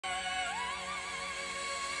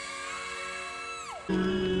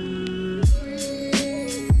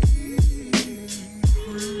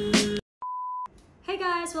Hey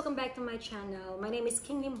guys, welcome back to my channel. My name is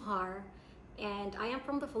KingLymhar and I am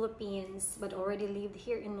from the Philippines but already lived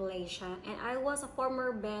here in Malaysia, and I was a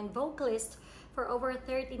former band vocalist for over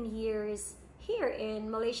 13 years here in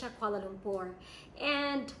Malaysia, Kuala Lumpur.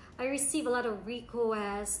 And I received a lot of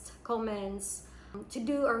requests, comments to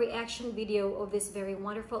do a reaction video of this very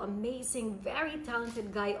wonderful, amazing, very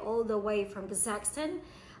talented guy all the way from Kazakhstan,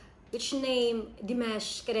 which name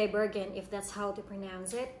Dimash Kudaibergen, if that's how to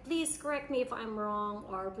pronounce it. Please correct me if I'm wrong,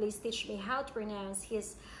 or please teach me how to pronounce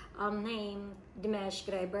his name, Dimash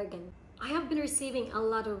Kudaibergen. I have been receiving a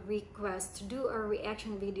lot of requests to do a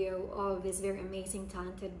reaction video of this very amazing,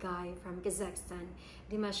 talented guy from Kazakhstan,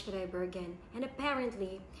 Dimash Kudaibergen. And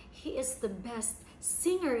apparently, he is the best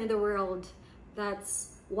singer in the world.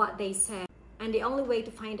 That's what they said. And the only way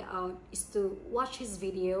to find out is to watch his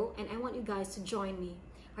video, and I want you guys to join me.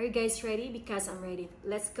 Are you guys ready? Because I'm ready.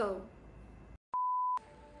 Let's go.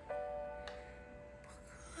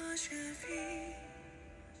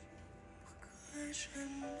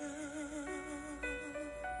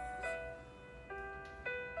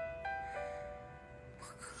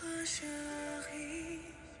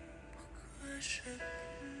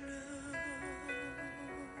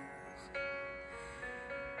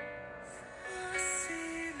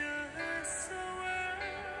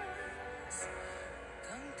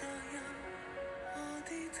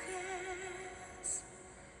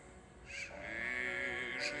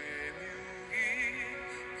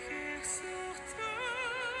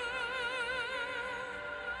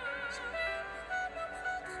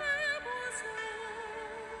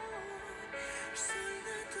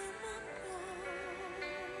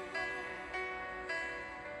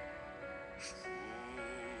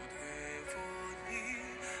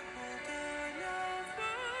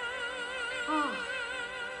 Oh.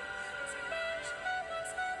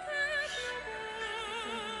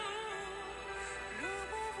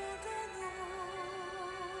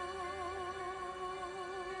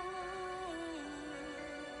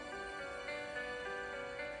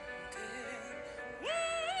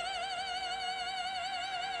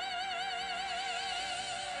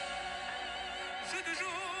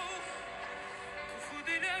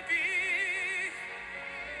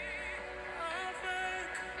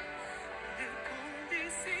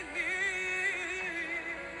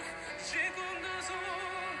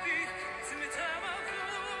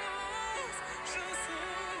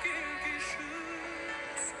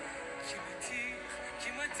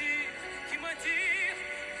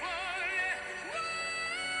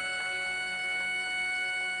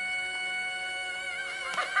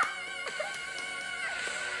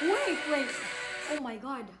 Wait, oh my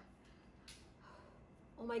god,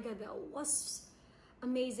 that was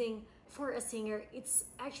amazing. For a singer, it's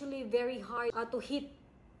actually very hard to hit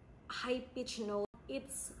high pitch note.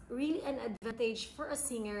 It's really an advantage for a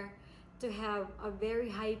singer to have a very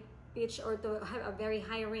high pitch or to have a very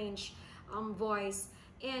high range voice.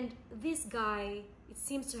 And this guy, it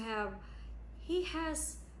seems to have, he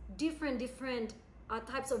has different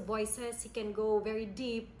types of voices. He can go very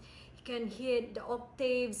deep, he can hit the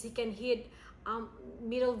octaves, he can hit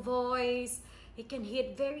middle voice, he can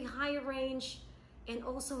hit very high range, and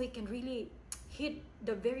also he can really hit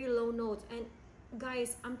the very low notes. And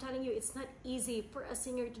guys, I'm telling you, it's not easy for a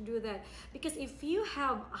singer to do that, because if you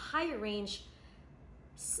have a high range,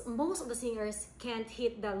 most of the singers can't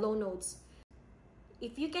hit the low notes.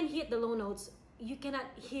 If you can hit the low notes, you cannot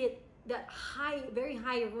hit that high, very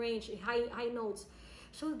high range, high notes.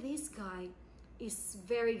 So this guy is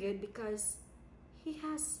very good because he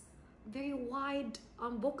has very wide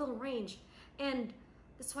vocal range, and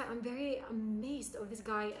that's why I'm very amazed of this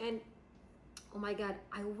guy. And oh my god,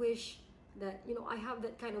 I wish that, you know, I have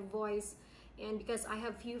that kind of voice. And because I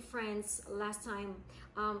have few friends last time,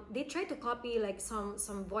 they tried to copy like some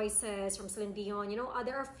voices from Celine Dion. You know,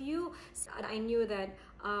 there are few that I knew that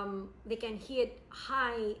they can hit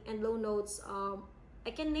high and low notes.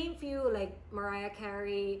 I can name few like Mariah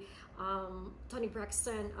Carey, Toni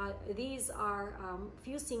Braxton. These are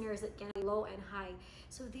few singers that can be low and high.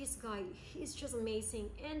 So this guy, he's just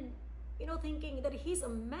amazing. And you know, thinking that he's a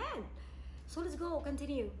man. So let's go,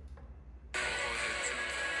 continue.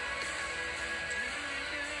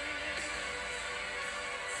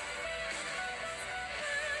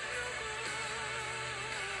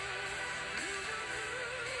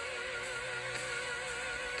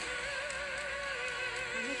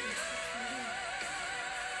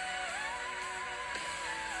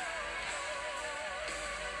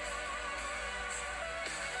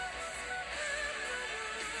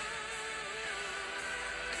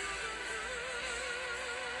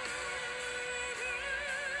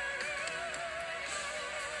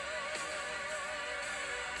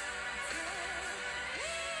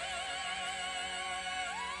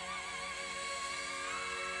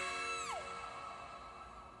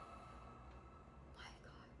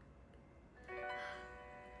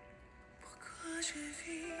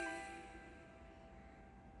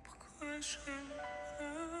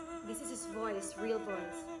 This is his voice, real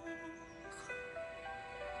voice.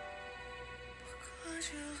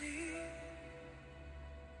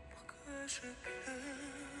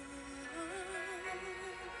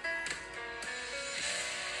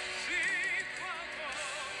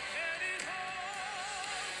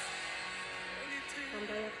 From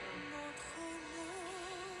diaphragm.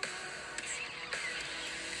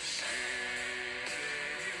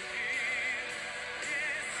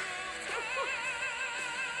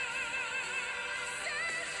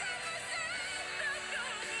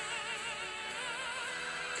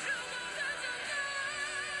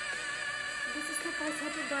 This is the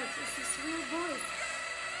falsetto, guys. It's his real voice.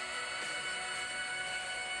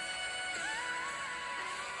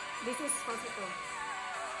 This is falsetto.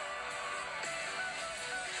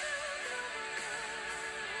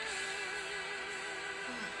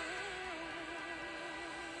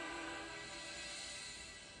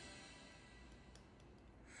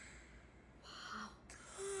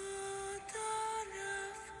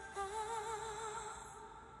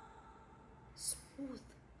 Smooth.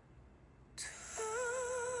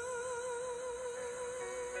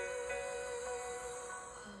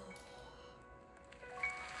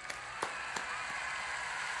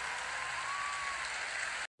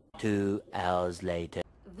 Two hours later.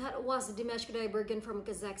 That was Dimash Kudaibergen from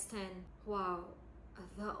Kazakhstan. Wow,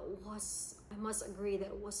 that was, I must agree,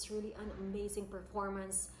 that was really an amazing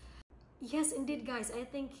performance. Yes, indeed, guys, I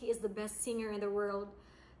think he is the best singer in the world,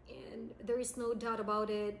 and there is no doubt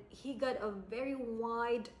about it. He got a very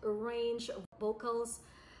wide range of vocals,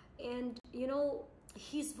 and you know,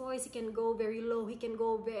 his voice, he can go very low, he can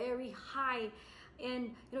go very high,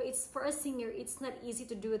 and you know, it's for a singer, it's not easy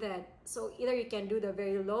to do that. So either you can do the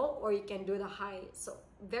very low or you can do the high. So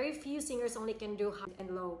very few singers only can do high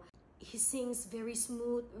and low. He sings very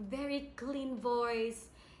smooth, very clean voice,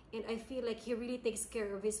 and I feel like he really takes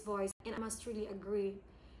care of his voice. And I must really agree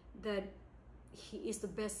that he is the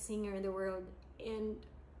best singer in the world. And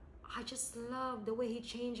I just love the way he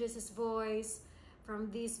changes his voice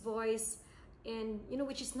from this voice, and you know,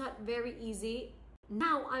 which is not very easy.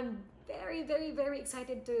 Now I'm very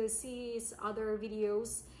excited to see his other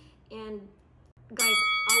videos. And guys,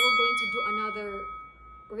 I will going to do another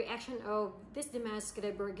reaction of this Dimash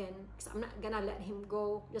Kudaibergen, because I'm not gonna let him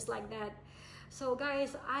go just like that. So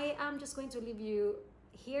guys, I am just going to leave you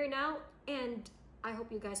here now, and I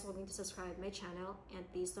hope you guys are going to subscribe my channel,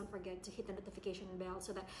 and please don't forget to hit the notification bell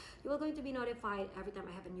so that you are going to be notified every time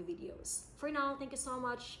I have a new videos. For now, thank you so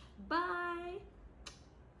much. Bye.